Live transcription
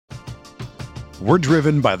We're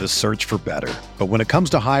driven by the search for better. But when it comes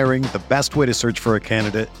to hiring, the best way to search for a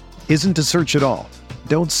candidate isn't to search at all.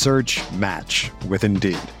 Don't search, match with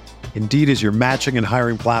Indeed. Indeed is your matching and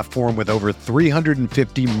hiring platform with over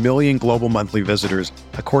 350 million global monthly visitors,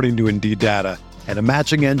 according to Indeed data, and a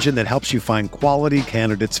matching engine that helps you find quality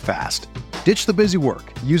candidates fast. Ditch the busy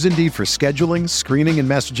work. Use Indeed for scheduling, screening, and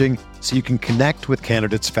messaging so you can connect with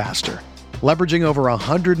candidates faster. Leveraging over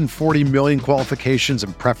 140 million qualifications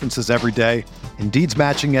and preferences every day, Indeed's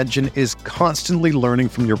matching engine is constantly learning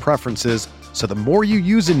from your preferences, so the more you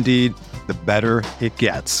use Indeed, the better it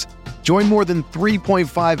gets. Join more than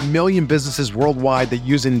 3.5 million businesses worldwide that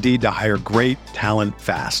use Indeed to hire great talent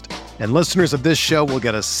fast. And listeners of this show will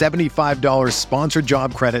get a $75 sponsored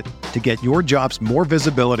job credit to get your jobs more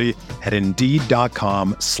visibility at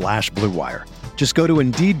Indeed.com/Blue Wire. Just go to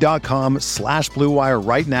Indeed.com/Blue Wire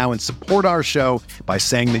right now and support our show by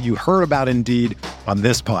saying that you heard about Indeed on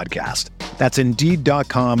this podcast. That's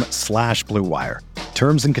Indeed.com/Blue Wire.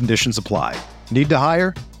 Terms and conditions apply. Need to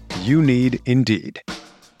hire? You need Indeed.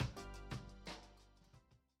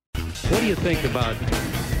 What do you think about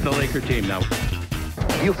the Laker team now?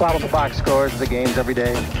 You follow the box scores of the games every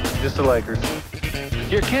day? Just the Lakers.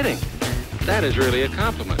 You're kidding. That is really a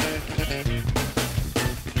compliment.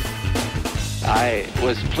 I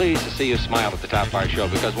was pleased to see you smile at the top of our show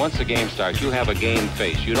because once the game starts, you have a game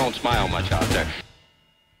face. You don't smile much out there.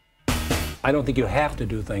 I don't think you have to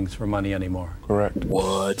do things for money anymore. Correct.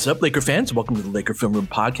 What's up, Laker fans? Welcome to the Laker Film Room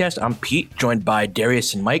Podcast. I'm Pete, joined by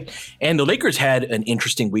Darius and Mike. And the Lakers had an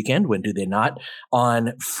interesting weekend. When do they not?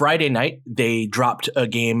 On Friday night, they dropped a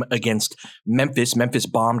game against Memphis. Memphis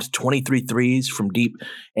bombed 23 threes from deep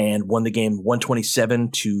and won the game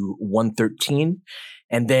 127-113.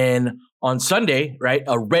 And then on Sunday, right,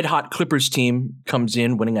 a red-hot Clippers team comes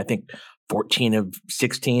in, winning, I think, 14 of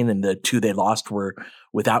 16, and the two they lost were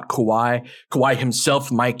without Kawhi. Kawhi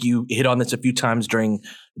himself, Mike, you hit on this a few times during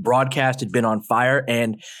the broadcast, had been on fire.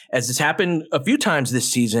 And as this happened a few times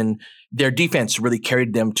this season, their defense really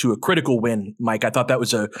carried them to a critical win, Mike. I thought that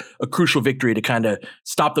was a crucial victory to kind of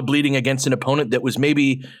stop the bleeding against an opponent that was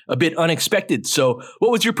maybe a bit unexpected. So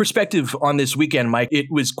what was your perspective on this weekend, Mike? It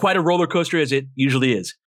was quite a roller coaster, as it usually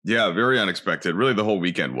is. Yeah, very unexpected. Really, the whole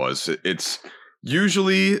weekend was. It's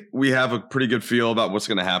usually we have a pretty good feel about what's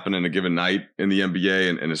going to happen in a given night in the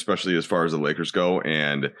NBA, and especially as far as the Lakers go.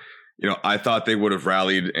 And, you know, I thought they would have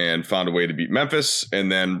rallied and found a way to beat Memphis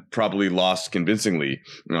and then probably lost convincingly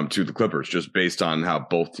to the Clippers, just based on how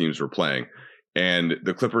both teams were playing. And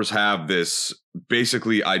the Clippers have this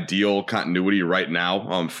basically ideal continuity right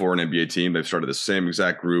now for an NBA team. They've started the same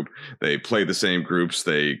exact group. They play the same groups.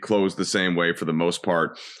 They close the same way for the most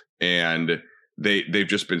part. And they've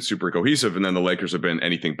just been super cohesive. And then the Lakers have been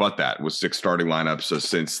anything but that, with 6 starting lineups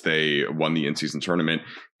since they won the in-season tournament.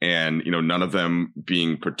 And, you know, none of them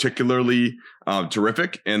being particularly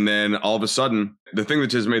terrific. And then all of a sudden, the thing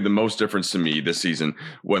that has made the most difference to me this season,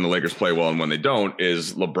 when the Lakers play well and when they don't,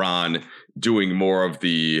 is LeBron doing more of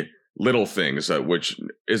the little things, which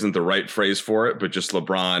isn't the right phrase for it, but just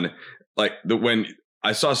LeBron, like when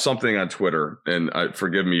I saw something on Twitter, and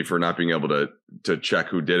forgive me for not being able to check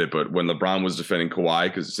who did it, but when LeBron was defending Kawhi,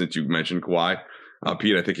 because since you mentioned Kawhi,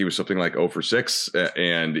 Pete, I think he was something like 0 for 6,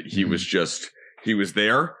 and he was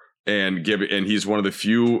there and he's one of the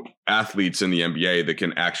few athletes in the NBA that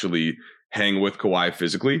can actually hang with Kawhi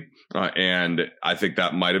physically. And I think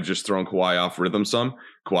that might have just thrown Kawhi off rhythm some.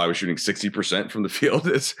 Kawhi was shooting 60% from the field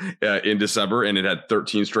in December, and it had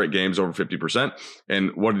 13 straight games over 50%.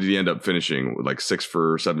 And what did he end up finishing? Like 6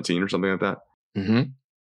 for 17 or something like that? Mm-hmm.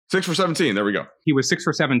 6 for 17. There we go. He was 6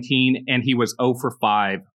 for 17, and he was 0 for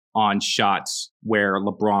 5 on shots where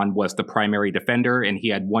LeBron was the primary defender, and he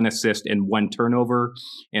had 1 assist and 1 turnover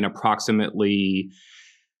in approximately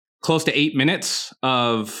close to 8 minutes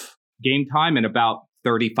of game time and about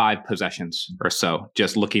 35 possessions or so,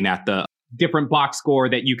 just looking at the different box score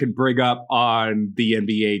that you can bring up on the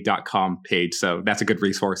NBA.com page. So that's a good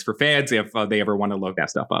resource for fans if they ever want to look that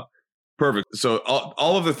stuff up. Perfect. So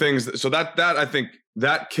all of the things, so that I think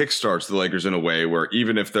that kickstarts the Lakers in a way where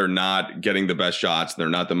even if they're not getting the best shots, they're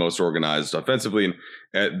not the most organized offensively,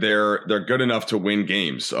 and they're good enough to win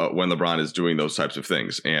games when LeBron is doing those types of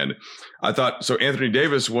things. And I thought, so Anthony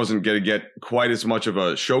Davis wasn't going to get quite as much of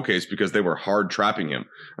a showcase because they were hard trapping him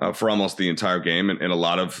for almost the entire game. And a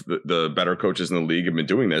lot of the better coaches in the league have been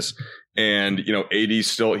doing this. And, you know,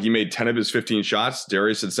 AD he made 10 of his 15 shots.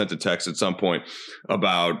 Darius had sent a text at some point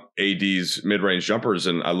about AD's mid-range jumpers.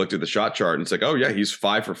 And I looked at the shot chart and it's like, oh yeah, he's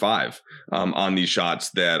 5 for 5 on these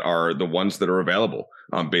shots that are the ones that are available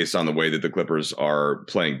based on the way that the Clippers are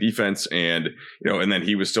playing defense. And, and then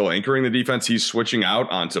he was still anchoring the defense. He's switching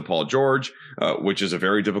out onto Paul George, which is a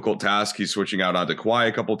very difficult task. He's switching out onto Kawhi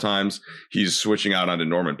a couple times. He's switching out onto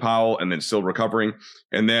Norman Powell and then still recovering.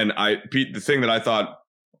 And then Pete, the thing that I thought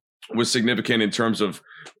was significant in terms of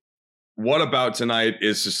what about tonight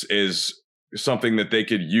is something that they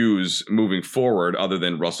could use moving forward, other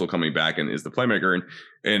than Russell coming back and is the playmaker,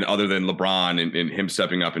 and other than LeBron and him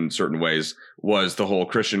stepping up in certain ways, was the whole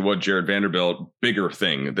Christian Wood, Jared Vanderbilt bigger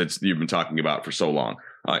thing that's you've been talking about for so long.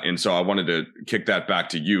 And so I wanted to kick that back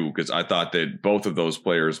to you, because I thought that both of those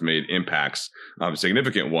players made impacts,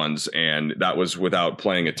 significant ones, and that was without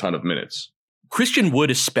playing a ton of minutes. Christian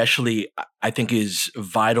Wood especially, I think, is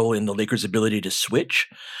vital in the Lakers' ability to switch.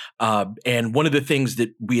 And one of the things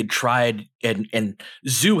that we had tried, and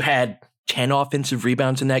Zoo had 10 offensive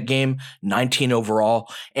rebounds in that game, 19 overall.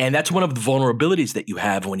 And that's one of the vulnerabilities that you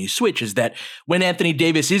have when you switch, is that when Anthony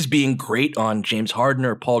Davis is being great on James Harden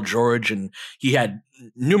or Paul George, and he had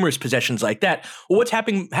numerous possessions like that, well, what's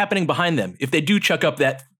happening behind them? If they do chuck up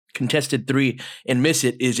that contested three and miss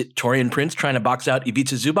it, is it Taurean Prince trying to box out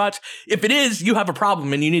Ivica Zubac? If it is, you have a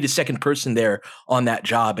problem, and you need a second person there on that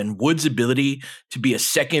job. And Wood's ability to be a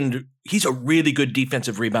second, he's a really good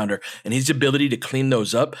defensive rebounder, and his ability to clean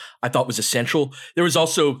those up, I thought, was essential. There was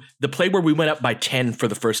also the play where we went up by 10 for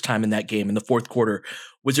the first time in that game in the fourth quarter,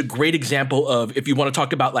 was a great example of, if you want to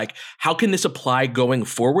talk about like, how can this apply going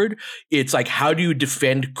forward? It's like, how do you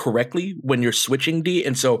defend correctly when you're switching, D?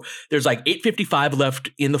 And so there's like 8:55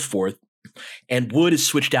 left in the fourth, and Wood is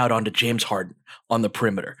switched out onto James Harden on the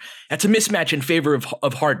perimeter. That's a mismatch in favor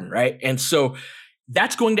of Harden, right? And so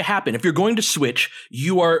that's going to happen. If you're going to switch,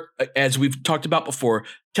 you are, as we've talked about before,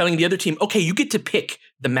 telling the other team, okay, you get to pick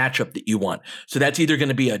the matchup that you want. So that's either going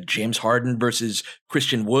to be a James Harden versus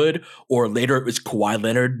Christian Wood, or later it was Kawhi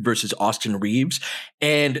Leonard versus Austin Reeves.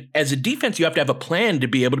 And as a defense, you have to have a plan to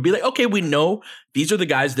be able to be like, okay, we know these are the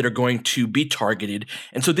guys that are going to be targeted.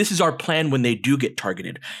 And so this is our plan when they do get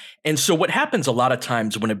targeted. And so what happens a lot of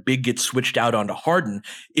times when a big gets switched out onto Harden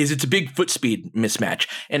is it's a big foot speed mismatch.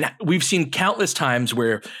 And we've seen countless times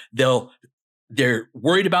where they're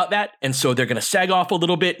worried about that. And so they're going to sag off a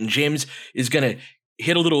little bit, and James is going to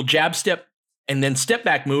hit a little jab step and then step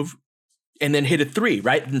back move and then hit a three,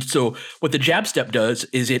 right? And so what the jab step does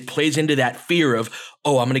is it plays into that fear of,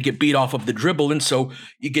 oh, I'm going to get beat off of the dribble. And so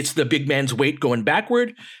it gets the big man's weight going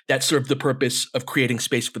backward. That served the purpose of creating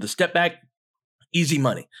space for the step back. Easy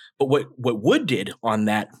money. But what Wood did on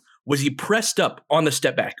that was he pressed up on the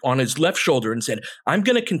step back on his left shoulder and said, I'm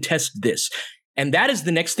going to contest this. And that is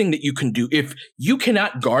the next thing that you can do. If you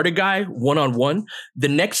cannot guard a guy one-on-one, the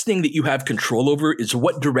next thing that you have control over is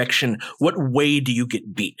what direction, what way do you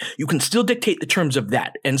get beat? You can still dictate the terms of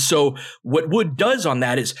that. And so what Wood does on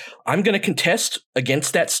that is, I'm going to contest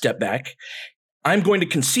against that step back. I'm going to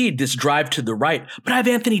concede this drive to the right, but I have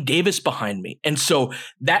Anthony Davis behind me. And so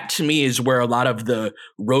that, to me, is where a lot of the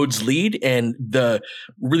roads lead. And the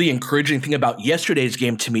really encouraging thing about yesterday's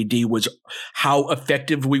game to me, D, was how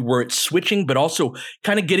effective we were at switching, but also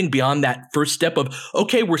kind of getting beyond that first step of,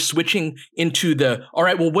 okay, we're switching into the, all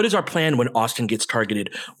right, well, what is our plan when Austin gets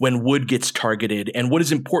targeted, when Wood gets targeted, and what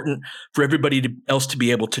is important for everybody else to be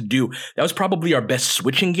able to do? That was probably our best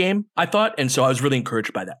switching game, I thought. And so I was really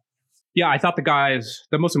encouraged by that. Yeah, I thought the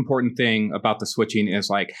most important thing about the switching is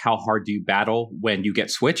like, how hard do you battle when you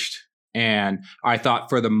get switched? And I thought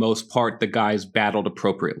for the most part, the guys battled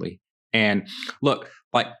appropriately. And look,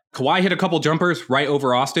 like Kawhi hit a couple jumpers right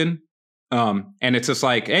over Austin. And it's just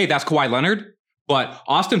like, hey, that's Kawhi Leonard. But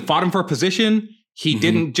Austin fought him for position. He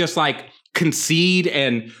didn't just like concede.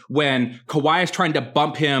 And when Kawhi is trying to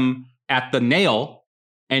bump him at the nail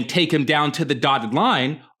and take him down to the dotted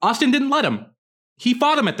line, Austin didn't let him. He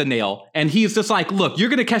fought him at the nail, and he's just like, look, you're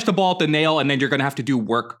going to catch the ball at the nail, and then you're going to have to do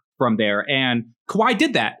work from there. And Kawhi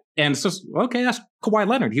did that. And it's just, okay, that's Kawhi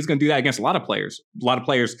Leonard. He's going to do that against a lot of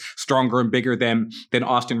players stronger and bigger than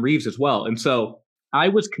Austin Reeves as well. And so I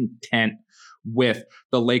was content with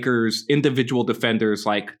the Lakers' individual defenders,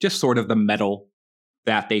 like just sort of the mettle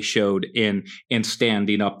that they showed in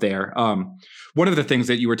standing up there. One of the things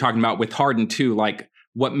that you were talking about with Harden too, like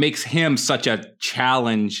what makes him such a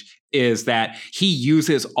challenge is that he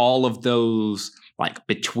uses all of those like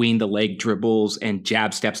between the leg dribbles and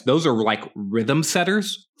jab steps. Those are like rhythm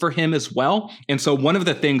setters for him as well. And so one of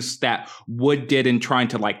the things that Wood did in trying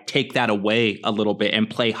to like take that away a little bit and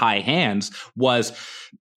play high hands was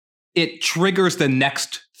it triggers the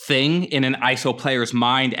next thing in an ISO player's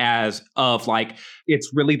mind as of like,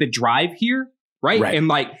 it's really the drive here. Right.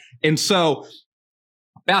 And so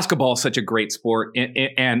basketball is such a great sport,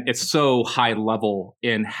 and it's so high level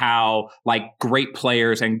in how like great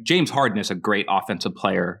players, and James Harden is a great offensive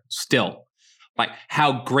player still, like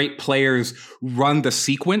how great players run the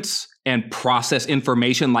sequence and process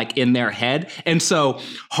information like in their head. And so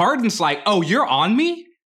Harden's like, oh, you're on me?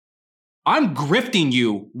 I'm grifting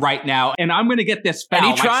you right now, and I'm going to get this foul.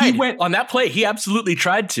 And he tried. He went on that play. He absolutely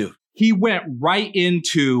tried to. He went right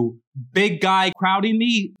into big guy crowding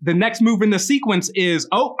me. The next move in the sequence is,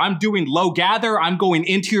 oh, I'm doing low gather. I'm going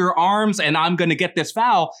into your arms, and I'm going to get this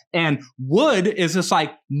foul. And Wood is just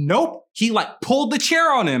like, nope. He like pulled the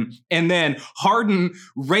chair on him. And then Harden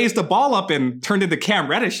raised the ball up and turned into Cam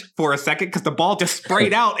Reddish for a second because the ball just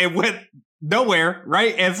sprayed out and went nowhere,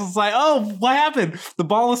 right? And it's like, oh, what happened? The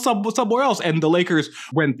ball is somewhere else. And the Lakers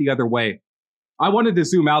went the other way. I wanted to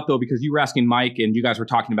zoom out, though, because you were asking Mike and you guys were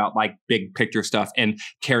talking about like big picture stuff and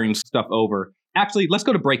carrying stuff over. Actually, let's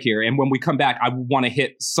go to break here. And when we come back, I want to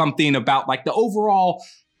hit something about like the overall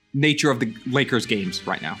nature of the Lakers games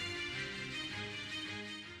right now.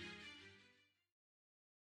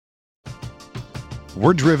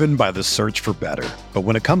 We're driven by the search for better. But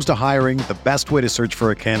when it comes to hiring, the best way to search for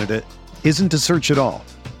a candidate isn't to search at all.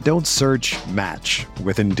 Don't search, match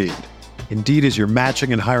with Indeed. Indeed is your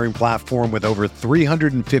matching and hiring platform with over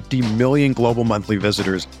 350 million global monthly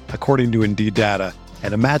visitors, according to Indeed data,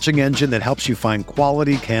 and a matching engine that helps you find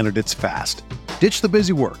quality candidates fast. Ditch the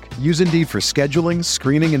busy work. Use Indeed for scheduling,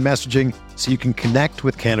 screening, and messaging so you can connect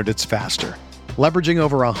with candidates faster. Leveraging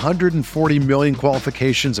over 140 million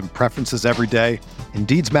qualifications and preferences every day,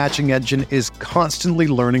 Indeed's matching engine is constantly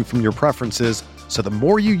learning from your preferences, so the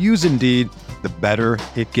more you use Indeed, the better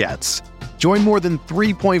it gets. Join more than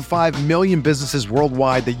 3.5 million businesses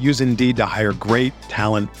worldwide that use Indeed to hire great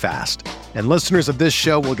talent fast. And listeners of this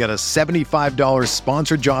show will get a $75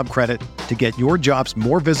 sponsored job credit to get your jobs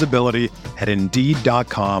more visibility at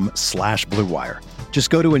Indeed.com/Blue Wire. Just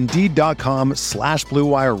go to Indeed.com/Blue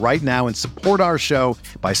Wire right now and support our show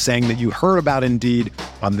by saying that you heard about Indeed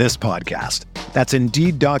on this podcast. That's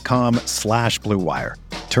Indeed.com/Blue Wire.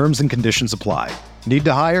 Terms and conditions apply. Need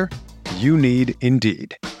to hire? You need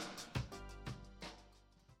Indeed.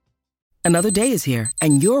 Another day is here,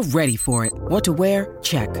 and you're ready for it. What to wear?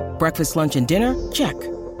 Check. Breakfast, lunch, and dinner? Check.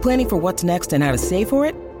 Planning for what's next and how to save for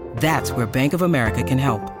it? That's where Bank of America can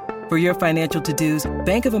help. For your financial to-dos,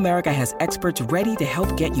 Bank of America has experts ready to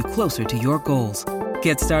help get you closer to your goals.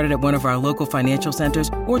 Get started at one of our local financial centers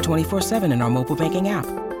or 24/7 in our mobile banking app.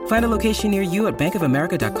 Find a location near you at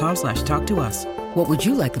bankofamerica.com/talktous. What would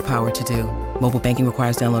you like the power to do? Mobile banking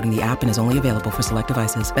requires downloading the app and is only available for select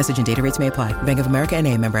devices. Message and data rates may apply. Bank of America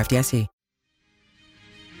NA, member FDIC.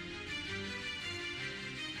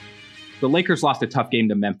 The Lakers lost a tough game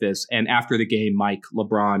to Memphis, and after the game,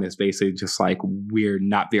 LeBron is basically just like, we're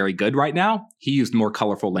not very good right now. He used more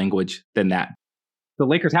colorful language than that. The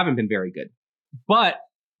Lakers haven't been very good, but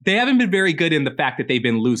they haven't been very good in the fact that they've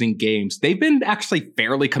been losing games. They've been actually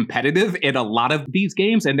fairly competitive in a lot of these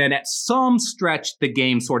games, and then at some stretch, the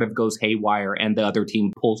game sort of goes haywire and the other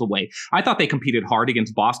team pulls away. I thought they competed hard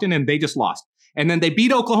against Boston, and they just lost. And then they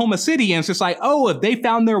beat Oklahoma City, and it's just like, oh, if they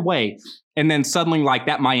found their way. And then suddenly, like,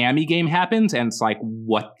 that Miami game happens, and it's like,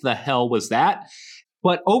 what the hell was that?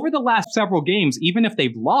 But over the last several games, even if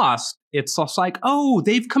they've lost, it's just like, oh,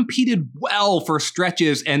 they've competed well for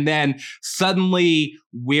stretches, and then suddenly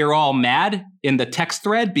we're all mad in the text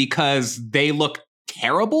thread because they look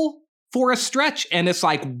terrible for a stretch. And it's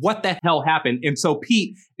like, what the hell happened? And so,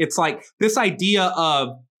 Pete, it's like this idea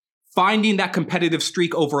of finding that competitive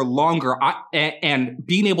streak over longer and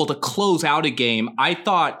being able to close out a game. I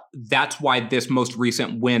thought that's why this most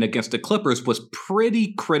recent win against the Clippers was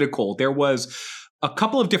pretty critical. There was a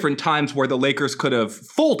couple of different times where the Lakers could have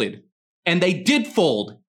folded, and they did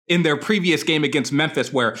fold in their previous game against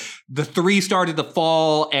Memphis, where the three started to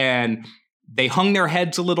fall and they hung their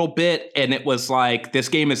heads a little bit, and it was like, this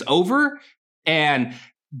game is over. And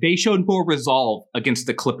they showed more resolve against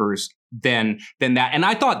the Clippers than that. And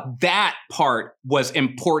I thought that part was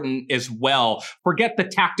important as well. Forget the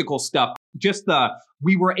tactical stuff. Just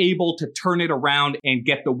we were able to turn it around and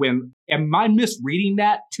get the win. Am I misreading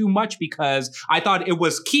that too much? Because I thought it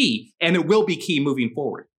was key, and it will be key moving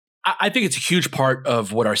forward. I think it's a huge part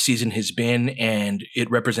of what our season has been, and it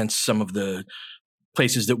represents some of the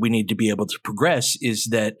places that we need to be able to progress. Is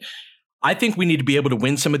that I think we need to be able to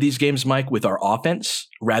win some of these games, Mike, with our offense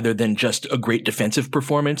rather than just a great defensive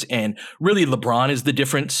performance. And really, LeBron is the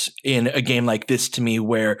difference in a game like this to me,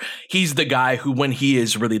 where he's the guy who, when he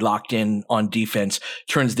is really locked in on defense,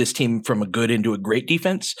 turns this team from a good into a great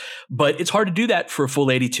defense. But it's hard to do that for a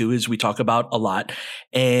full 82, as we talk about a lot.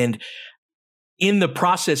 And in the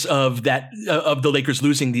process of that, of the Lakers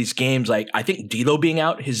losing these games, like I think D'Lo being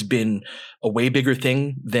out has been a way bigger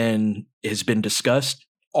thing than has been discussed.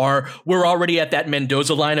 We're already at that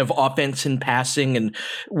Mendoza line of offense and passing and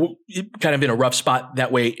kind of in a rough spot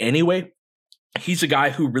that way anyway. He's a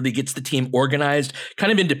guy who really gets the team organized kind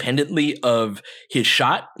of independently of his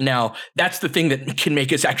shot. Now, that's the thing that can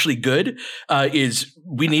make us actually good, is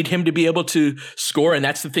we need him to be able to score. And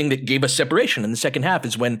that's the thing that gave us separation in the second half,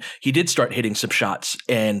 is when he did start hitting some shots,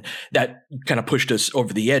 and that kind of pushed us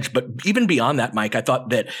over the edge. But even beyond that, Mike, I thought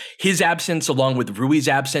that his absence, along with Rui's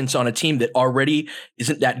absence on a team that already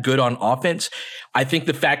isn't that good on offense, I think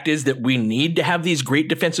the fact is that we need to have these great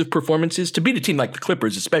defensive performances to beat a team like the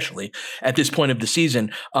Clippers, especially at this point of the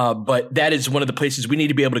season. But that is one of the places we need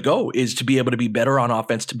to be able to go, is to be able to be better on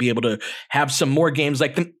offense, to be able to have some more games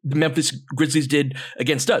like the Memphis Grizzlies did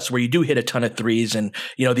against us, where you do hit a ton of threes, and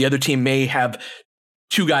the other team may have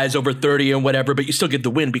two guys over 30 and whatever, but you still get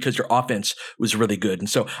the win because your offense was really good. And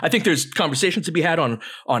so I think there's conversations to be had on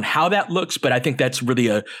how that looks, but I think that's really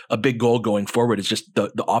a big goal going forward, is just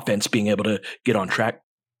the offense being able to get on track.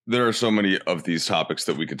 There are so many of these topics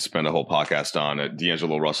that we could spend a whole podcast on.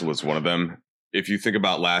 D'Angelo Russell is one of them. If you think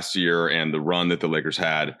about last year and the run that the Lakers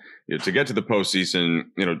had, to get to the postseason,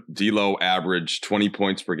 D'Lo averaged 20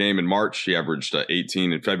 points per game in March. He averaged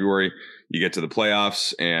 18 in February. You get to the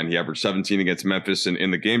playoffs and he averaged 17 against Memphis. And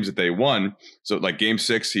in the games that they won, so like game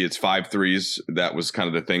 6, he hits 5 threes. That was kind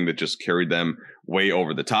of the thing that just carried them way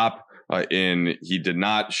over the top. He did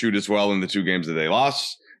not shoot as well in the 2 games that they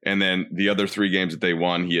lost. And then the other 3 games that they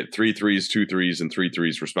won, he hit 3 threes, 2 threes, and 3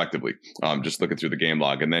 threes respectively. Just looking through the game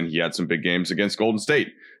log. And then he had some big games against Golden State.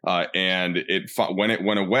 And when it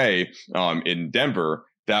went away in Denver,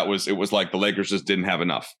 it was like the Lakers just didn't have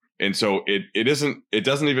enough. And so it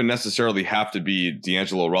doesn't even necessarily have to be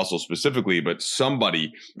D'Angelo Russell specifically, but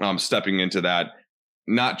somebody stepping into that,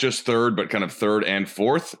 not just third, but kind of third and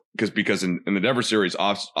fourth, because in the Denver series,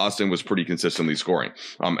 Austin was pretty consistently scoring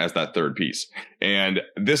as that third piece. And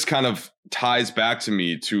this kind of ties back to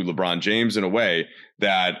me to LeBron James in a way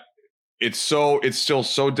that it's still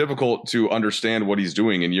so difficult to understand what he's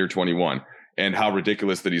doing in year 21 and how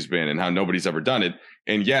ridiculous that he's been and how nobody's ever done it.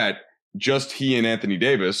 And yet just he and Anthony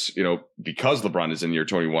Davis, because LeBron is in year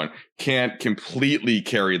 21, can't completely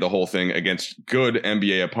carry the whole thing against good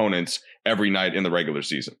NBA opponents every night in the regular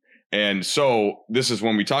season. And so this is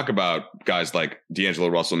when we talk about guys like D'Angelo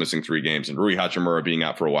Russell missing 3 games and Rui Hachimura being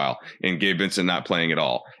out for a while and Gabe Vincent not playing at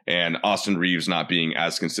all and Austin Reeves not being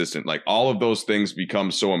as consistent. Like, all of those things become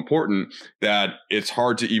so important that it's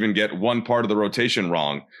hard to even get one part of the rotation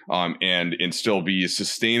wrong and still be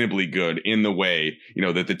sustainably good in the way,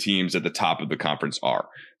 that the teams at the top of the conference are.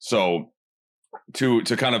 So to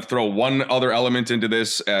kind of throw one other element into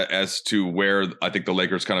this as to where I think the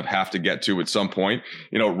Lakers kind of have to get to at some point,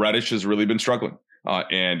 Reddish has really been struggling.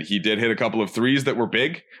 And he did hit a couple of threes that were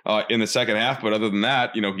big in the second half. But other than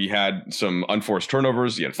that, he had some unforced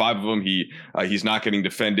turnovers. He had 5 of them. He's not getting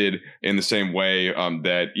defended in the same way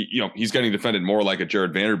that, he's getting defended more like a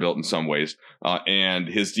Jared Vanderbilt in some ways. And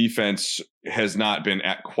his defense has not been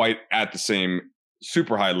quite at the same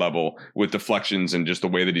super high level with deflections and just the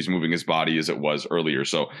way that he's moving his body as it was earlier.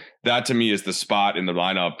 So that to me is the spot in the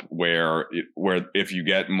lineup where if you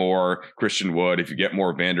get more Christian Wood, if you get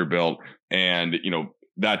more Vanderbilt, and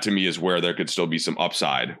that to me is where there could still be some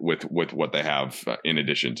upside with what they have in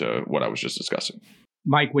addition to what I was just discussing.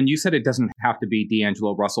 Mike, when you said it doesn't have to be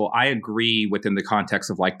D'Angelo Russell, I agree within the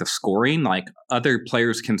context of like the scoring. Like, other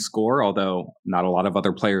players can score, although not a lot of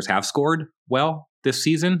other players have scored well this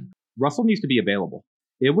season. Russell needs to be available.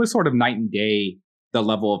 It was sort of night and day, the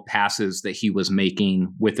level of passes that he was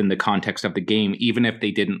making within the context of the game, even if they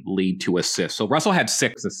didn't lead to assists. So Russell had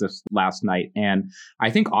 6 assists last night, and I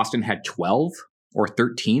think Austin had 12 or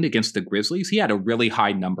 13 against the Grizzlies. He had a really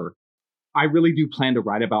high number. I really do plan to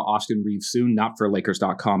write about Austin Reeves soon, not for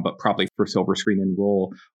Lakers.com, but probably for Silver Screen and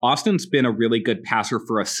Roll. Austin's been a really good passer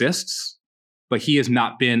for assists, but he has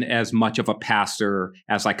not been as much of a passer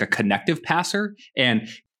as like a connective passer. And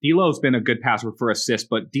D'Lo's been a good passer for assists,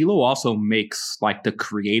 but D'Lo also makes like the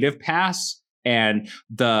creative pass and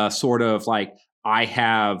the sort of like, I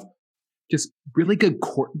have just really good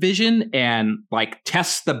court vision and like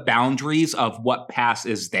tests the boundaries of what pass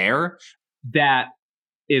is there. That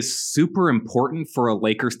is super important for a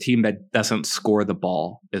Lakers team that doesn't score the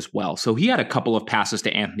ball as well. So he had a couple of passes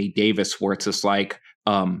to Anthony Davis where it's just like,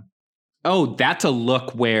 Oh, that's a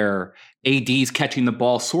look where AD's catching the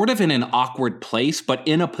ball sort of in an awkward place, but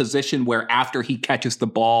in a position where after he catches the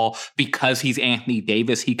ball, because he's Anthony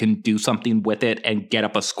Davis, he can do something with it and get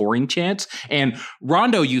up a scoring chance. And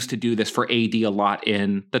Rondo used to do this for AD a lot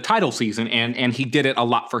in the title season, and he did it a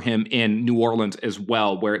lot for him in New Orleans as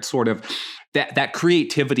well, where it's sort of that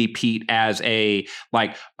creativity, Pete, as a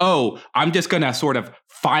like, oh, I'm just going to sort of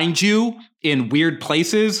find you in weird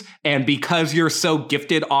places. And because you're so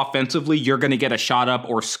gifted offensively, you're going to get a shot up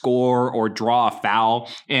or score or draw a foul.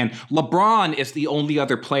 And LeBron is the only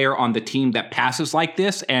other player on the team that passes like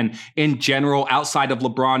this. And in general, outside of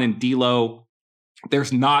LeBron and D'Lo,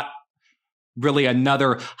 there's not really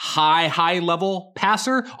another high level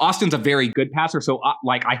passer. Austin's a very good passer, so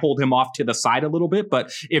I hold him off to the side a little bit.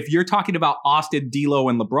 But if you're talking about Austin, D'Lo,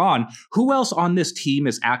 and LeBron, who else on this team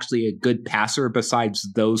is actually a good passer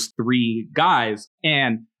besides those three guys?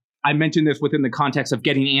 And I mentioned this within the context of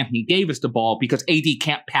getting Anthony Davis the ball because AD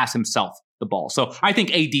can't pass himself the ball. So I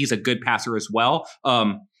think AD is a good passer as well.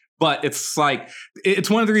 But it's like, it's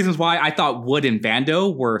one of the reasons why I thought Wood and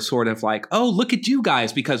Vando were sort of like, oh, look at you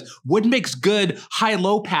guys, because Wood makes good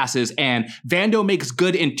high-low passes and Vando makes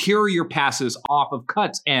good interior passes off of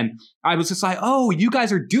cuts. And I was just like, oh, you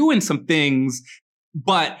guys are doing some things.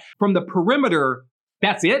 But from the perimeter,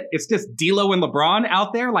 that's it. It's just D'Lo and LeBron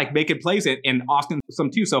out there, like making plays, and Austin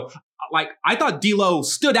some too. So like, I thought D'Lo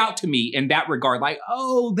stood out to me in that regard. Like,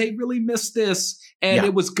 oh, they really missed this. And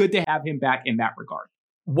It was good to have him back in that regard.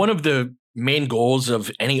 One of the main goals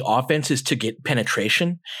of any offense is to get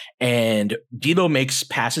penetration, and D'Lo makes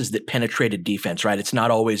passes that penetrate a defense, right? It's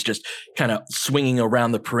not always just kind of swinging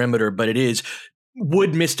around the perimeter, but it is.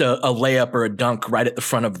 Wood missed a layup or a dunk right at the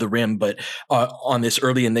front of the rim, but on this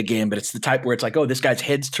early in the game, but it's the type where it's like, oh, this guy's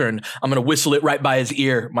head's turned. I'm going to whistle it right by his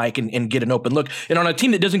ear, Mike, and get an open look. And on a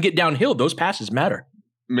team that doesn't get downhill, those passes matter.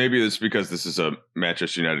 Maybe it's because this is a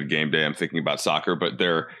Manchester United game day. I'm thinking about soccer, but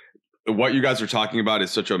what you guys are talking about is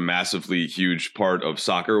such a massively huge part of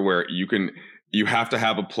soccer where you have to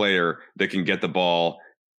have a player that can get the ball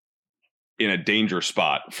in a danger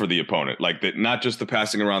spot for the opponent, like that, not just the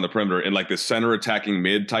passing around the perimeter and like the center attacking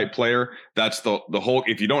mid type player. That's the whole,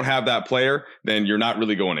 if you don't have that player, then you're not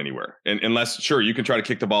really going anywhere. And unless, sure, you can try to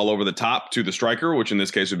kick the ball over the top to the striker, which in this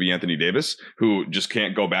case would be Anthony Davis, who just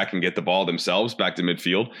can't go back and get the ball themselves back to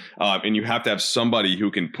midfield. And you have to have somebody who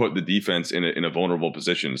can put the defense in a vulnerable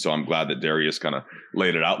position. So I'm glad that Darius kind of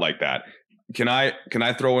laid it out like that. Can I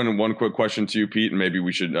throw in one quick question to you, Pete, and maybe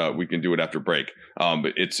we can do it after break.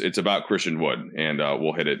 But it's about Christian Wood, and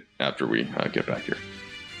we'll hit it after we get back here.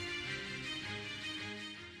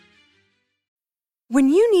 When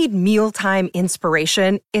you need mealtime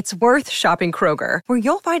inspiration, it's worth shopping Kroger, where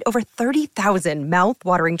you'll find over 30,000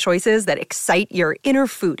 mouth-watering choices that excite your inner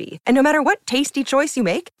foodie. And no matter what tasty choice you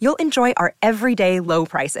make, you'll enjoy our everyday low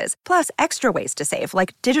prices, plus extra ways to save,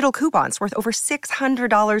 like digital coupons worth over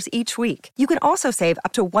 $600 each week. You can also save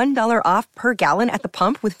up to $1 off per gallon at the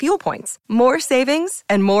pump with fuel points. More savings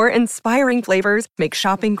and more inspiring flavors make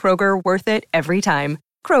shopping Kroger worth it every time.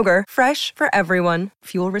 Kroger, fresh for everyone.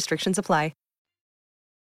 Fuel restrictions apply.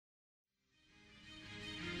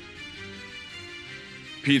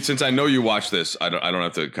 Pete, since I know you watch this, I don't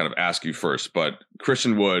have to kind of ask you first, but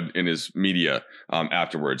Christian Wood in his media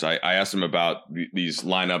afterwards, I asked him about these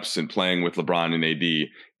lineups and playing with LeBron and AD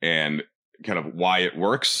and kind of why it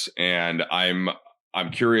works. And I'm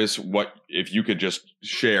curious what, if you could just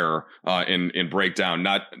share and break down,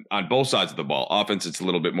 not on both sides of the ball. Offense, it's a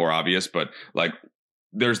little bit more obvious, but like,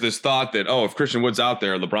 there's this thought that, oh, if Christian Wood's out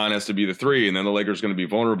there, LeBron has to be the three, and then the Lakers are going to be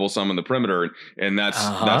vulnerable some in the perimeter. And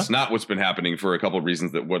that's not what's been happening for a couple of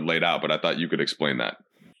reasons that Wood laid out, but I thought you could explain that.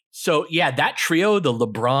 So, yeah, that trio, the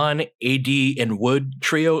LeBron, AD, and Wood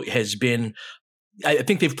trio has been, I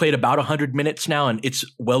think they've played about 100 minutes now, and it's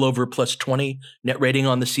well over plus 20 net rating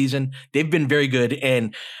on the season. They've been very good.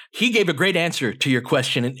 And he gave a great answer to your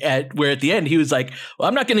question where at the end he was like, well,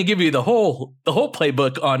 I'm not going to give you the whole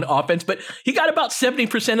playbook on offense, but he got about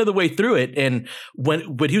 70% of the way through it. And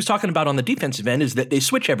what he was talking about on the defensive end is that they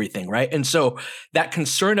switch everything, right? And so that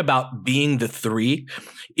concern about being the three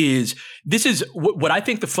is what I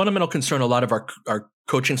think the fundamental concern a lot of our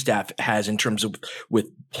coaching staff has in terms of with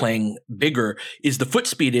playing bigger is the foot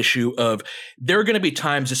speed issue of there are going to be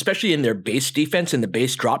times, especially in their base defense and the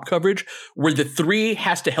base drop coverage, where the three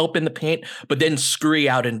has to help in the paint, but then scurry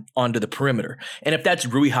out and onto the perimeter. And if that's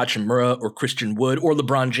Rui Hachimura or Christian Wood or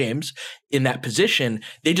LeBron James in that position,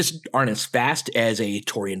 they just aren't as fast as a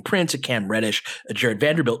Taurean Prince, a Cam Reddish, a Jared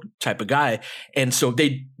Vanderbilt type of guy. And so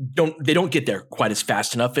they don't get there quite as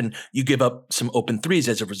fast enough, and you give up some open threes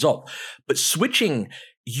as a result. But switching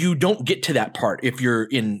you don't get to that part if you're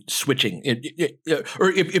in switching. Or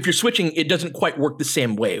if you're switching, it doesn't quite work the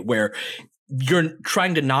same way where you're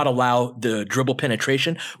trying to not allow the dribble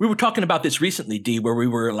penetration. We were talking about this recently, D, where we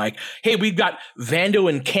were like, hey, we've got Vando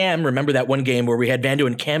and Cam. Remember that one game where we had Vando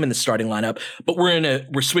and Cam in the starting lineup, but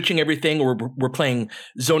we're switching everything, or we're playing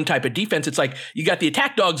zone type of defense. It's like you got the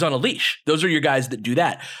attack dogs on a leash. Those are your guys that do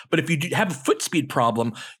that. But if you have a foot speed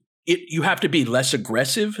problem, you have to be less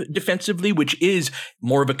aggressive defensively, which is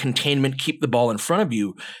more of a containment, keep the ball in front of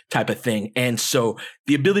you type of thing. And so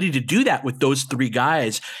the ability to do that with those three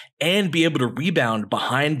guys and be able to rebound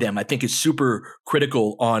behind them, I think is super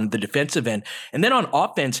critical on the defensive end. And then on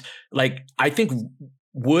offense, like I think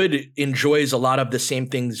Wood enjoys a lot of the same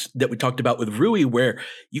things that we talked about with Rui, where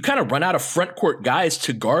you kind of run out of front court guys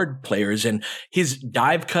to guard players, and his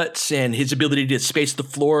dive cuts and his ability to space the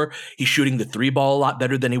floor. He's shooting the three ball a lot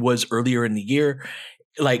better than he was earlier in the year.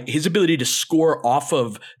 Like his ability to score off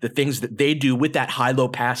of the things that they do with that high-low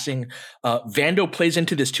passing. Vando plays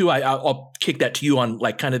into this too. I'll kick that to you on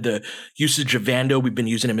like kind of the usage of Vando. We've been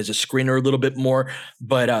using him as a screener a little bit more,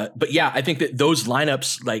 but yeah, I think that those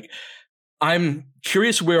lineups, like, I'm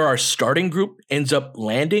curious where our starting group ends up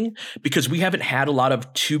landing, because we haven't had a lot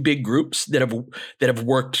of two big groups that have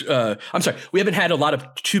worked. We haven't had a lot of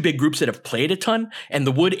two big groups that have played a ton, and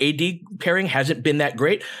the Wood AD pairing hasn't been that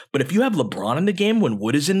great. But if you have LeBron in the game when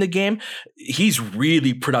Wood is in the game, he's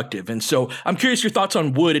really productive. And so I'm curious your thoughts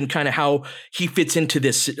on Wood and kind of how he fits into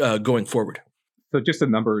this going forward. So just the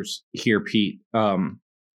numbers here, Pete.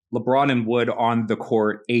 LeBron and Wood on the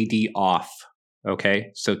court, AD off. Okay,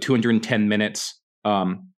 so 210 minutes,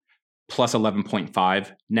 plus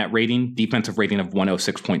 11.5 net rating, defensive rating of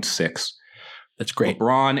 106.6. That's great.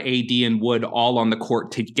 LeBron, AD, and Wood all on the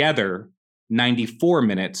court together, 94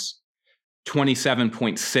 minutes,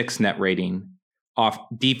 27.6 net rating, off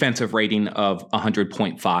defensive rating of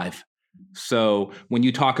 100.5. So when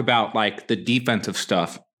you talk about like the defensive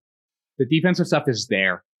stuff is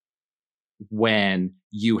there when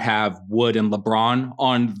you have Wood and LeBron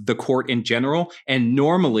on the court in general. And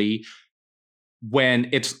normally when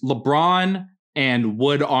it's LeBron and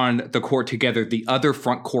Wood on the court together, the other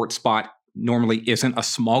front court spot normally isn't a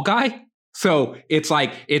small guy. So it's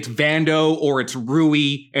like it's Vando or it's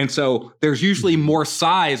Rui. And so there's usually more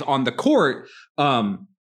size on the court,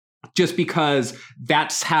 just because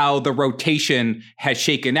that's how the rotation has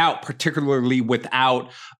shaken out, particularly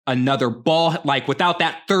without another ball, like without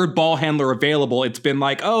that third ball handler available. It's been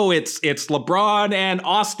like, oh, it's LeBron and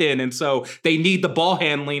Austin. And so they need the ball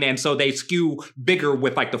handling. And so they skew bigger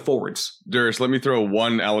with like the forwards. Darius, let me throw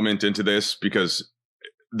one element into this, because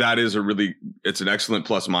that is it's an excellent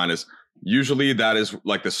plus minus. Usually that is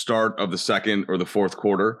like the start of the second or the fourth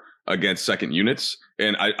quarter against second units.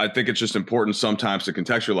 And I think it's just important sometimes to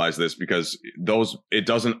contextualize this, because it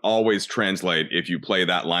doesn't always translate if you play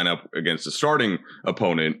that lineup against a starting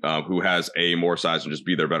opponent who has more size and just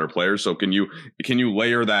be their better players. So can you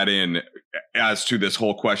layer that in as to this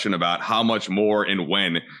whole question about how much more and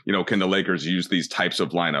when, can the Lakers use these types of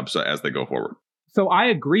lineups as they go forward? So I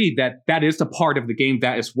agree that is the part of the game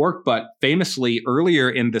that has worked, but famously earlier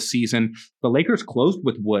in the season, the Lakers closed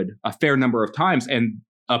with Wood a fair number of times, and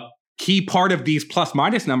a key part of these plus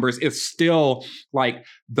minus numbers is still like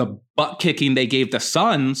the butt kicking they gave the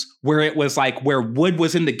Suns, where it was like where Wood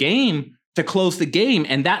was in the game to close the game.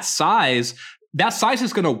 And that size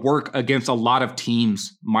is going to work against a lot of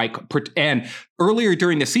teams, Mike. And earlier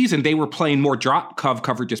during the season, they were playing more drop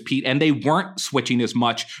coverages, Pete, and they weren't switching as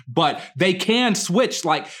much, but they can switch.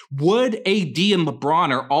 Like Wood, AD, and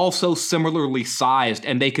LeBron are also similarly sized,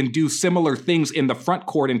 and they can do similar things in the front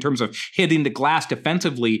court in terms of hitting the glass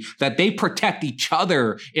defensively, that they protect each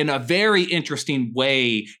other in a very interesting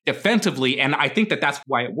way defensively. And I think that that's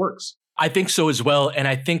why it works. I think so as well. And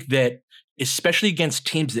I think that especially against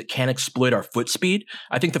teams that can exploit our foot speed,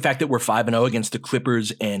 I think the fact that we're 5-0 against the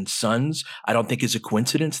Clippers and Suns, I don't think is a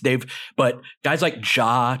coincidence. But guys like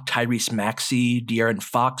Ja, Tyrese Maxey, De'Aaron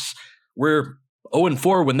Fox, we're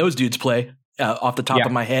 0-4 when those dudes play. Off the top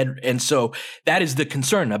of my head. And so that is the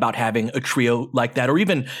concern about having a trio like that, or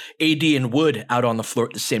even AD and Wood out on the floor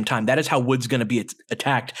at the same time. That is how Wood's going to be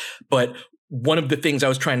attacked. But one of the things I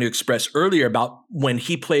was trying to express earlier about when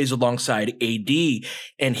he plays alongside AD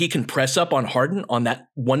and he can press up on Harden on that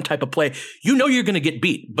one type of play, you're going to get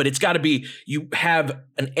beat, but it's got to be, you have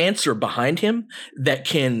an answer behind him that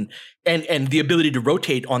can, and the ability to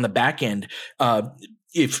rotate on the back end,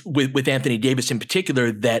 if with Anthony Davis in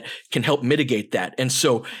particular, that can help mitigate that. And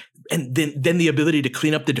so And then the ability to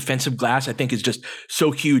clean up the defensive glass, I think, is just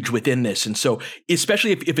so huge within this. And so,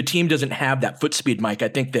 especially if a team doesn't have that foot speed, Mike, I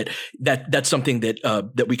think that's something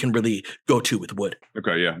that we can really go to with Wood.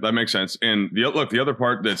 Okay, yeah, that makes sense. And the other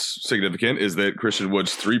part that's significant is that Christian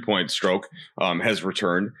Wood's 3-point stroke has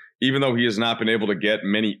returned, even though he has not been able to get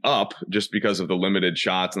many up just because of the limited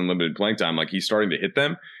shots and limited playing time. Like, he's starting to hit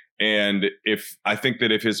them. And I think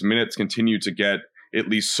that if his minutes continue to get at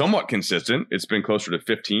least somewhat consistent, it's been closer to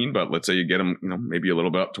 15, but let's say you get him, maybe a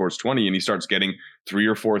little bit up towards 20, and he starts getting 3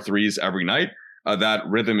 or 4 threes every night, that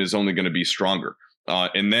rhythm is only going to be stronger.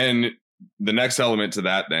 And then the next element to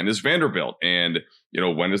that then is Vanderbilt. And,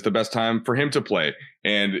 when is the best time for him to play?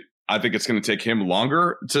 And I think it's going to take him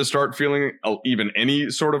longer to start feeling even any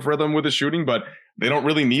sort of rhythm with his shooting, but they don't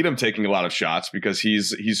really need him taking a lot of shots because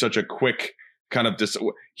he's such a quick kind of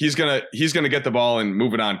he's gonna get the ball and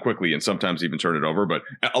move it on quickly and sometimes even turn it over. But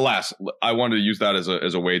alas, I wanted to use that as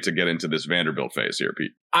a way to get into this Vanderbilt phase here,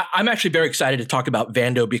 Pete. I'm actually very excited to talk about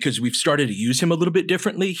Vando because we've started to use him a little bit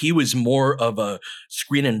differently. He was more of a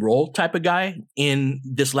screen and roll type of guy in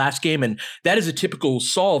this last game. And that is a typical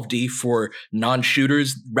solve, D, for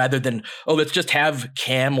non-shooters rather than, let's just have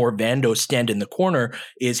Cam or Vando stand in the corner,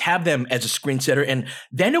 is have them as a screen setter. And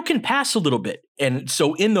Vando can pass a little bit. And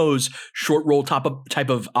so in those short roll type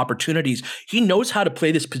of opportunities, he knows how to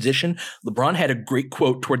play this position. LeBron had a great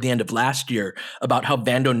quote toward the end of last year about how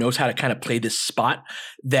Vando knows how to kind of play this spot,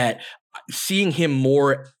 that seeing him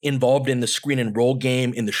more involved in the screen and roll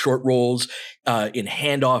game, in the short rolls, in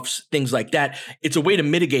handoffs, things like that, it's a way to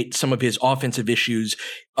mitigate some of his offensive issues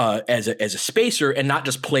as a spacer and not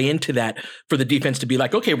just play into that for the defense to be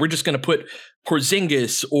like, okay, we're just going to put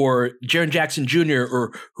Porzingis or Jaren Jackson Jr.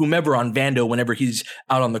 or whomever on Vando whenever he's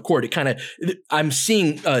out on the court. It kind of, I'm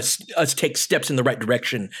seeing us take steps in the right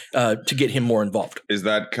direction to get him more involved. Is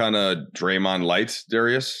that kind of Draymond light,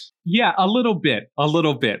 Darius? Yeah, a little bit.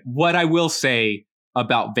 What I will say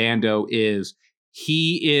about Vando is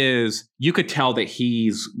you could tell that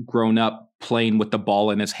he's grown up playing with the ball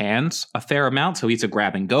in his hands a fair amount. So he's a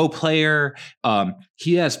grab and go player.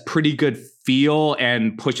 He has pretty good feel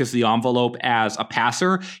and pushes the envelope as a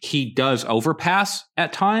passer. He does overpass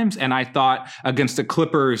at times. And I thought against the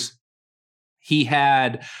Clippers, he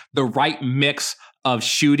had the right mix of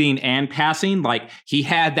shooting and passing. Like, he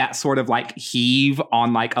had that sort of like heave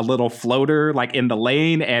on like a little floater, like in the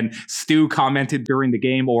lane. And Stu commented during the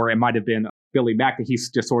game, or it might have been Billy Mack, that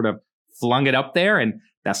he's just sort of flung it up there. And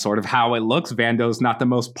that's sort of how it looks. Vando's not the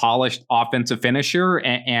most polished offensive finisher.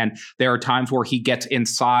 And there are times where he gets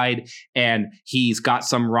inside and he's got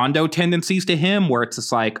some Rondo tendencies to him where it's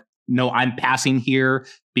just like, no, I'm passing here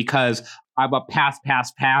because I'm a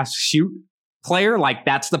pass, shoot player. Like,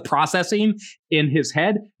 that's the processing in his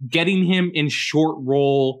head. Getting him in short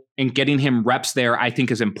roll and getting him reps there, I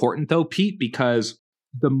think, is important though, Pete, because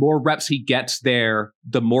the more reps he gets there,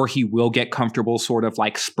 the more he will get comfortable sort of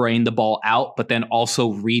like spraying the ball out, but then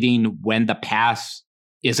also reading when the pass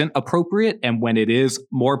isn't appropriate and when it is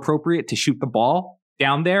more appropriate to shoot the ball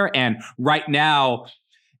down there. And right now,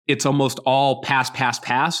 it's almost all pass.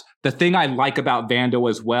 The thing I like about Vando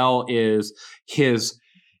as well is his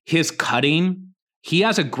cutting. He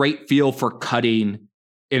has a great feel for cutting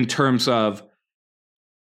in terms of,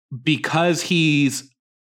 because he's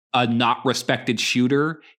a not respected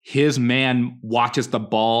shooter, his man watches the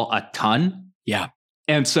ball a ton. Yeah.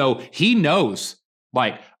 And so he knows,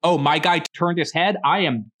 like, oh, my guy turned his head, I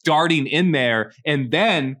am darting in there. And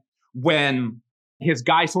then when his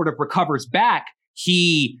guy sort of recovers back,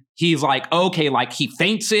 he's like, okay, like he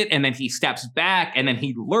feints it and then he steps back and then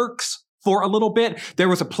he lurks for a little bit. There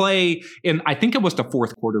was a play in, I think it was the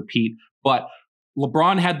fourth quarter, Pete, but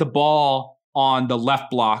LeBron had the ball on the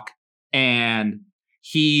left block and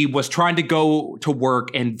he was trying to go to work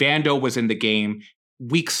and Vando was in the game.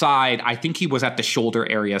 Weak side, I think he was at the shoulder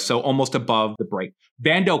area, so almost above the break.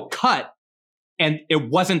 Vando cut and it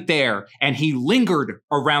wasn't there. And he lingered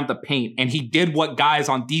around the paint and he did what guys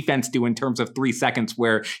on defense do in terms of 3 seconds,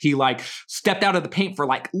 where he like stepped out of the paint for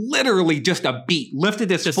like literally just a beat, lifted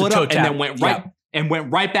his foot up and then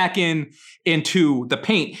went right back into the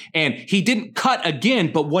paint. And he didn't cut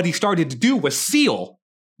again, but what he started to do was seal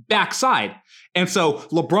backside. And so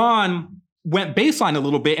LeBron went baseline a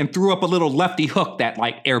little bit and threw up a little lefty hook that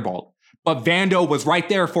like airballed. But Vando was right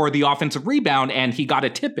there for the offensive rebound and he got a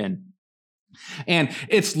tip in. And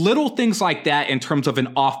it's little things like that in terms of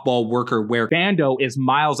an off-ball worker where Vando is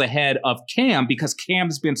miles ahead of Cam, because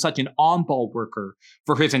Cam's been such an on-ball worker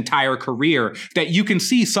for his entire career that you can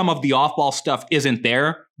see some of the off-ball stuff isn't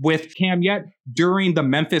there with Cam yet. During the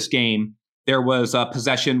Memphis game, there was a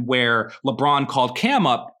possession where LeBron called Cam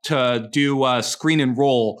up to do a screen and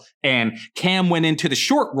roll, and Cam went into the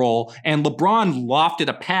short roll, and LeBron lofted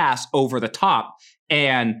a pass over the top,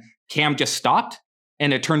 and Cam just stopped,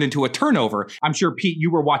 and it turned into a turnover. I'm sure, Pete, you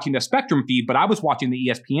were watching the Spectrum feed, but I was watching the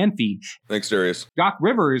ESPN feed. Thanks, Darius. Doc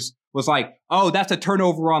Rivers was like, oh, that's a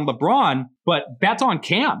turnover on LeBron, but that's on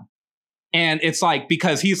Cam. And it's like,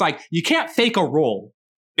 because he's like, you can't fake a roll,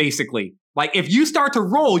 basically. Like, if you start to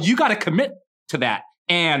roll, you got to commit to that.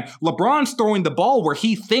 And LeBron's throwing the ball where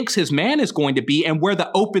he thinks his man is going to be and where the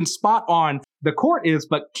open spot on the court is,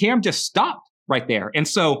 but Cam just stopped right there. And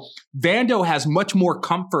so Vando has much more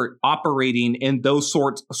comfort operating in those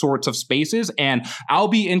sorts of spaces. And I'll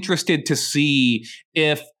be interested to see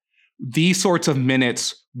if these sorts of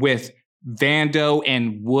minutes with Vando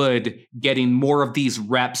and Wood getting more of these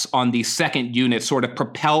reps on the second unit sort of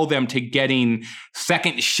propel them to getting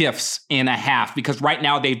second shifts in a half, because right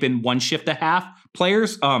now they've been one shift a half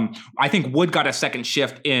players. I think Wood got a second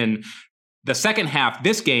shift in the second half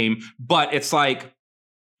this game, but it's like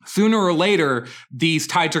sooner or later, these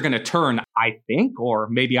tides are going to turn, I think, or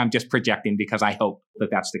maybe I'm just projecting because I hope that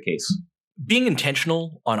that's the case. Being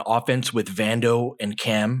intentional on offense with Vando and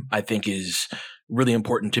Cam, I think, is really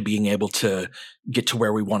important to being able to get to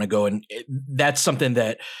where we want to go. And that's something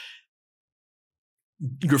that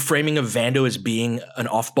your framing of Vando as being an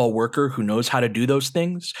off-ball worker who knows how to do those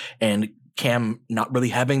things, and Cam not really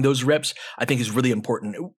having those reps, I think is really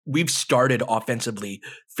important. We've started offensively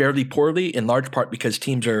fairly poorly, in large part because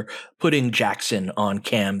teams are putting Jackson on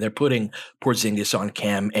Cam. They're putting Porzingis on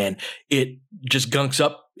Cam, and it just gunks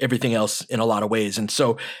up everything else in a lot of ways. And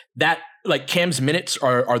so that, like, Cam's minutes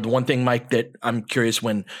are the one thing, Mike, that I'm curious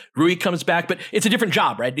when Rui comes back, but it's a different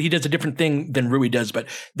job, right? He does a different thing than Rui does, but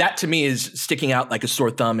that to me is sticking out like a sore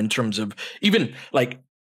thumb in terms of even like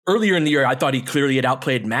earlier in the year, I thought he clearly had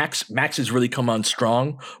outplayed Max. Max has really come on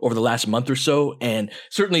strong over the last month or so, and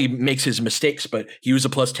certainly makes his mistakes, but he was a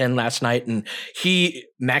plus 10 last night. And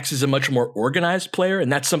Max is a much more organized player.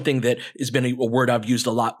 And that's something that has been a word I've used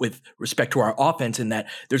a lot with respect to our offense, in that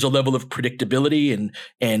there's a level of predictability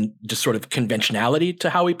and just sort of conventionality to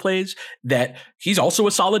how he plays, that he's also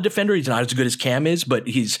a solid defender. He's not as good as Cam is, but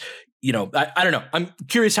he's, I don't know. I'm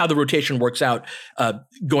curious how the rotation works out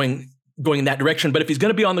going in that direction. But if he's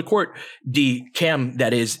going to be on the court, Cam,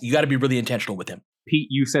 that is, you got to be really intentional with him. Pete,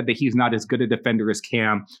 you said that he's not as good a defender as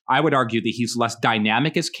Cam. I would argue that he's less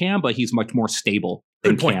dynamic as Cam, but he's much more stable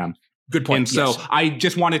than Cam. Good point. And so I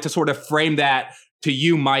just wanted to sort of frame that to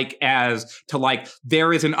you, Mike, as to like,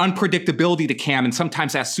 there is an unpredictability to Cam, and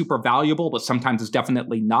sometimes that's super valuable, but sometimes it's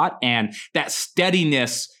definitely not. And that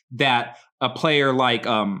steadiness that a player like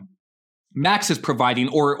Max is providing,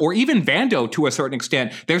 or even Vando to a certain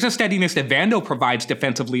extent, there's a steadiness that Vando provides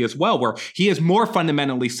defensively as well, where he is more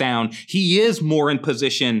fundamentally sound. He is more in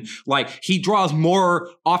position. Like, he draws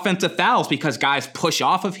more offensive fouls because guys push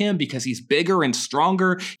off of him because he's bigger and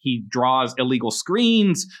stronger. He draws illegal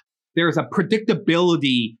screens. There's a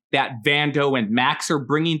predictability that Vando and Max are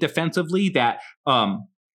bringing defensively that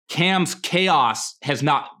Cam's chaos has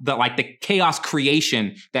not, the chaos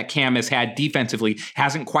creation that Cam has had defensively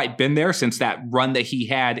hasn't quite been there since that run that he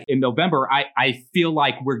had in November. I feel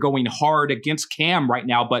like we're going hard against Cam right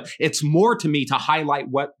now, but it's more to me to highlight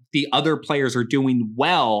what the other players are doing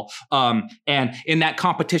well. And in that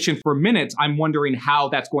competition for minutes, I'm wondering how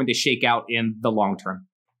that's going to shake out in the long term.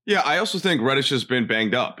 Yeah, I also think Reddish has been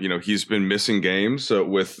banged up. He's been missing games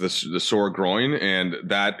with the sore groin, and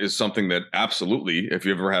that is something that absolutely, if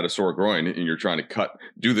you've ever had a sore groin and you're trying to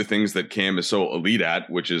do the things that Cam is so elite at,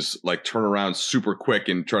 which is like turn around super quick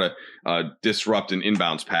and try to disrupt an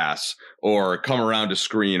inbounds pass or come around to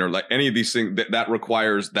screen, or like any of these things that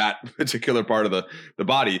requires that particular part of the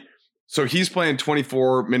body. So he's playing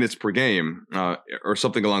 24 minutes per game or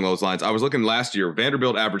something along those lines. I was looking last year,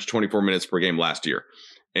 Vanderbilt averaged 24 minutes per game last year.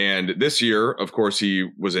 And this year, of course, he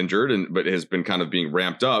was injured, but has been kind of being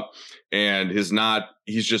ramped up, and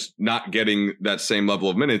he's just not getting that same level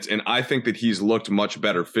of minutes. And I think that he's looked much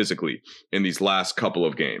better physically in these last couple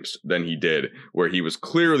of games than he did, where he was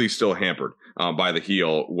clearly still hampered by the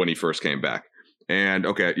heel when he first came back. And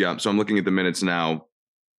okay, yeah, so I'm looking at the minutes now.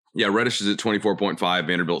 Yeah, Reddish is at 24.5,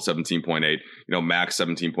 Vanderbilt 17.8, Max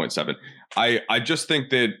 17.7. I just think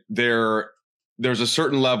that there's a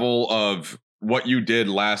certain level of what you did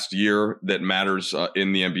last year that matters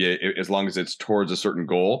in the NBA, as long as it's towards a certain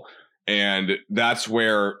goal. And that's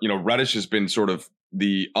where, Reddish has been sort of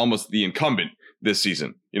almost the incumbent this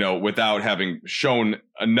season, without having shown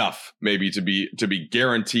enough maybe to be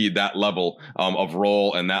guaranteed that level of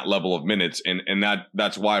role and that level of minutes. And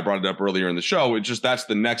that's why I brought it up earlier in the show. It's just that's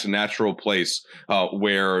the next natural place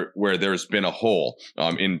where there's been a hole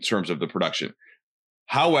in terms of the production.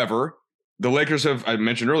 However, the Lakers I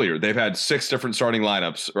mentioned earlier, they've had 6 different starting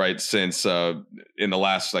lineups, right, since in the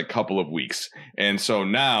last couple of weeks. And so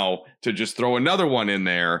now to just throw another one in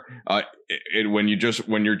there, when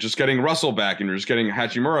you're just getting Russell back and you're just getting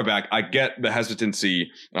Hachimura back, I get the hesitancy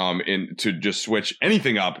to just switch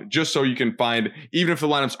anything up just so you can find, even if the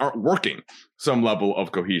lineups aren't working, some level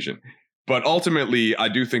of cohesion. But ultimately, I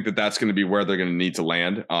do think that that's going to be where they're going to need to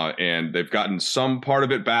land. And they've gotten some part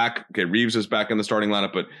of it back. Okay, Reeves is back in the starting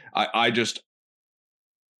lineup, but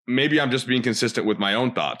maybe I'm just being consistent with my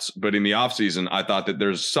own thoughts. But in the offseason, I thought that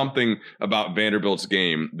there's something about Vanderbilt's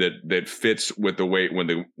game that fits with the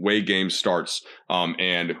way game starts,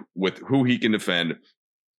 and with who he can defend,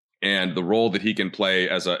 and the role that he can play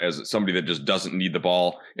as somebody that just doesn't need the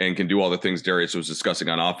ball and can do all the things Darius was discussing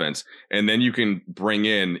on offense. And then you can bring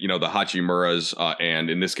in, the Hachimuras,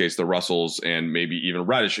 and in this case, the Russells, and maybe even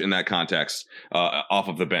Reddish in that context, off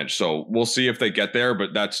of the bench. So we'll see if they get there,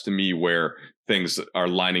 but that's to me where things are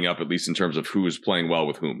lining up, at least in terms of who is playing well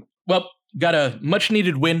with whom. Well, got a much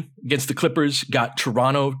needed win against the Clippers, got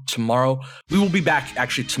Toronto tomorrow. We will be back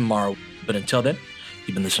actually tomorrow. But until then,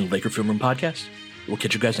 you've been listening to Laker Film Room Podcast. We'll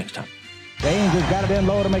catch you guys next time. James has got it in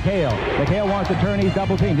low to McHale. McHale wants to turn. He's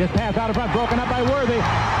double teamed. Just pass out in front. Broken up by Worthy.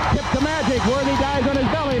 Tip to Magic. Worthy dies on his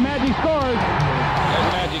belly. Magic scores. There's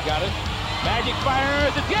Magic got it. Magic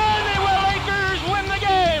fires. It's good. They will. Lakers win the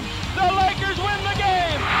game. The Lakers win the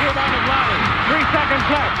game. Rebound is Lonnie. 3 seconds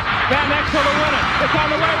left. Van Exel to win it. It's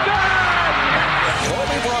on the way. Good.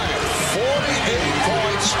 Kobe Bryant, 48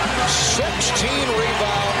 points, 16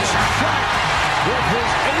 rebounds. Shot with his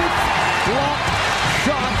 8th block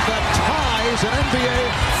shot that ties an NBA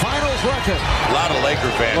Finals record. A lot of Laker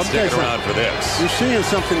fans sticking around for this. You're seeing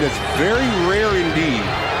something that's very rare indeed.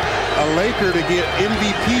 A Laker to get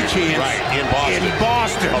MVP chance in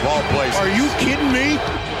Boston. Of all places. Are you kidding me?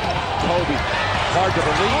 Kobe, hard to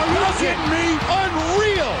believe. Are you kidding me?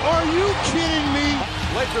 Unreal. Are you kidding me?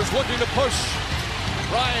 Lakers looking to push.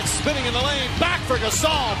 Bryant spinning in the lane. Back for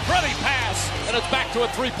Gasol. Pretty pass. And it's back to a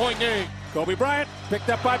 3-point game. Kobe Bryant picked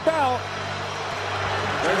up by Bell.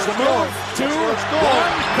 There's the move. 2, 1.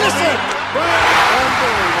 Miss it.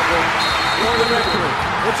 Unbelievable. For the victory.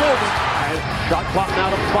 It's over. Shot clock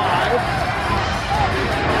now to 5.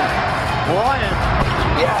 Bryant.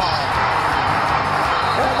 Yes.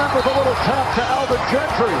 And that was a little tap to Alvin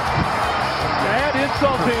Gentry. Add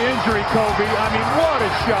insult to injury, Kobe. I mean, what a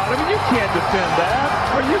shot. I mean, you can't defend that.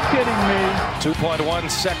 Are you kidding me? 2.1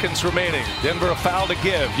 seconds remaining. Denver a foul to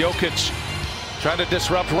give. Jokic trying to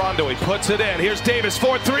disrupt Rondo. He puts it in. Here's Davis,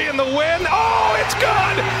 4-3 in the win. Oh, it's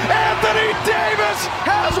good! Anthony Davis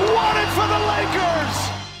has won it for the Lakers!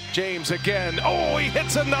 James again. Oh, he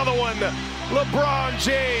hits another one. LeBron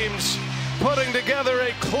James putting together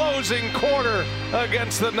a closing quarter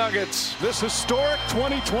against the Nuggets. This historic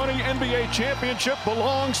 2020 NBA championship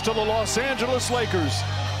belongs to the Los Angeles Lakers.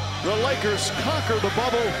 The Lakers conquer the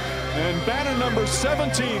bubble, and banner number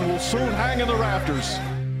 17 will soon hang in the rafters.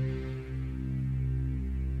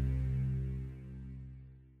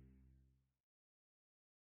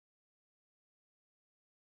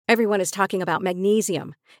 Everyone is talking about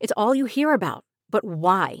magnesium. It's all you hear about. But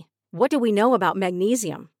why? What do we know about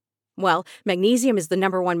magnesium? Well, magnesium is the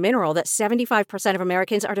 #1 mineral that 75% of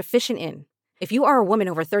Americans are deficient in. If you are a woman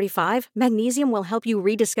over 35, magnesium will help you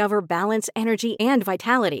rediscover balance, energy, and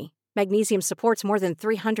vitality. Magnesium supports more than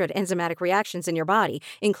 300 enzymatic reactions in your body,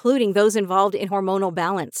 including those involved in hormonal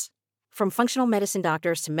balance. From functional medicine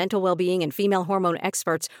doctors to mental well-being and female hormone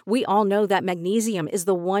experts, we all know that magnesium is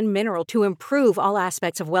the one mineral to improve all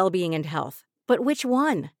aspects of well-being and health. But which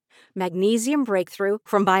one? Magnesium Breakthrough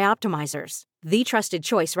from Bioptimizers, the trusted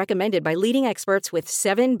choice recommended by leading experts with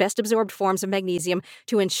 7 best-absorbed forms of magnesium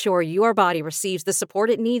to ensure your body receives the support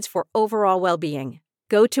it needs for overall well-being.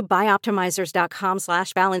 Go to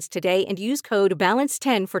bioptimizers.com/balance today and use code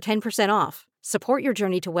BALANCE10 for 10% off. Support your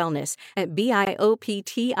journey to wellness at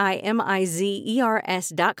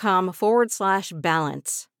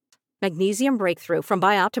bioptimizers.com/balance. Magnesium Breakthrough from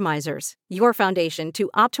Bioptimizers, your foundation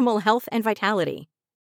to optimal health and vitality.